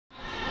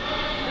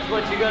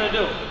what you're gonna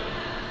do.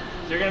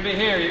 So you're gonna be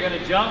here, you're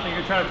gonna jump, and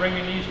you're gonna try to bring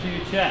your knees to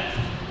your chest.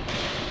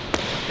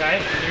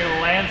 Okay, and you're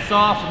gonna land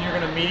soft, and you're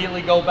gonna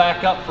immediately go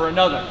back up for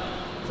another.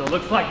 So it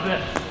looks like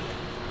this.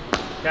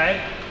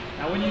 Okay,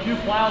 now when you do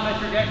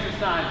plyometric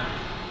exercises,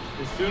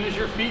 as soon as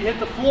your feet hit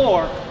the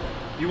floor,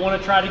 you wanna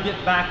try to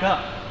get back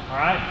up, all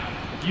right?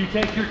 If you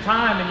take your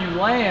time and you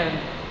land,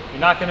 you're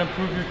not gonna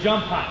improve your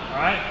jump height,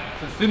 all right?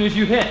 So as soon as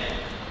you hit,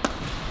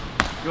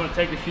 you wanna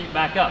take your feet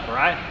back up, all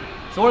right?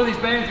 So what are these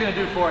bands gonna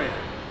do for you?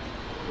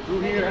 Who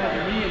here has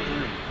a knee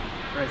injury,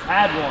 or has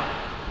had one,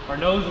 or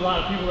knows a lot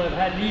of people that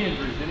have had knee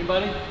injuries?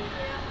 Anybody?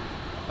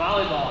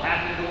 Volleyball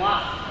happens a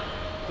lot.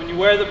 When you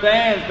wear the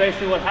bands,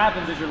 basically what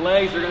happens is your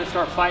legs are gonna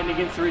start fighting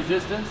against the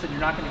resistance, and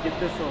you're not gonna get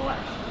this little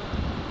action.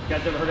 You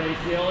guys ever heard of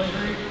ACL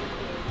injuries?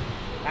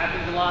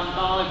 Happens a lot in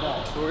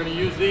volleyball. So we're gonna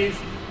use these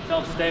to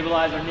help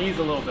stabilize our knees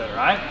a little bit, all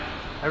right?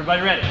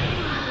 Everybody ready?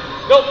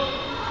 Go!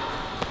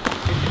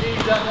 Get your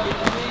knees up, get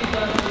your knees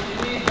up, get your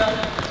knees up.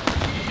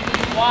 Get your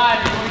knees wide,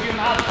 you're gonna get them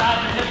outside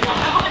your hip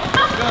line.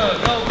 Good,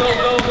 go, go,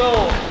 go, go.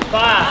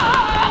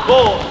 5,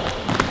 4,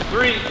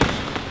 3,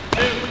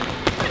 2,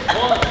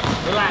 1,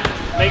 relax.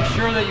 Make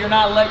sure that you're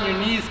not letting your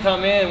knees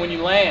come in when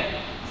you land.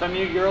 Some of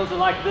you girls are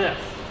like this.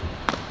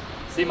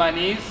 See my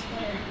knees?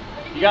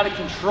 You got to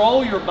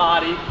control your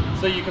body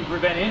so you can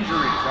prevent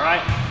injuries, all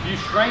right? You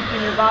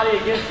strengthen your body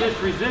against this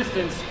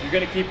resistance, you're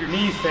going to keep your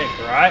knees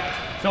safer, all right?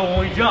 So when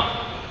we jump,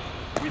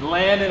 we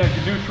land in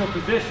a neutral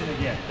position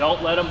again.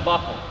 Don't let them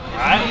buckle, all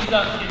right? Get your knees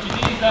up, get your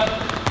knees up.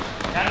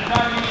 Got to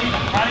start your knees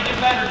up. Try to get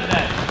better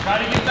today. Try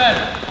to get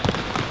better.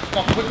 Come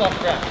on, quick off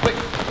the ground. Quick,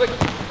 quick,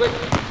 quick.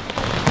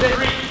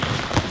 3,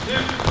 2,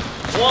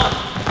 1.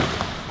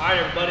 All right,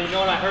 everybody, you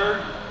know what I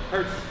heard? I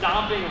heard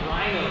stomping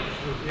rhinos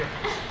through here.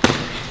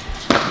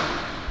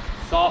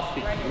 Soft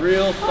feet,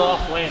 real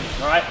soft landing,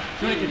 all right?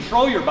 So you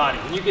control your body.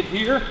 When you get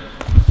here,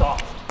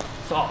 soft,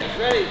 soft.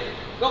 Ready,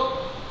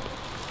 go.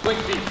 Quick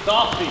feet,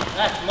 soft feet.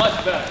 That's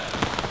much better,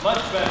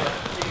 much better.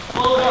 You can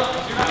slow it up.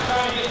 If you're not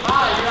trying to get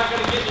high, you're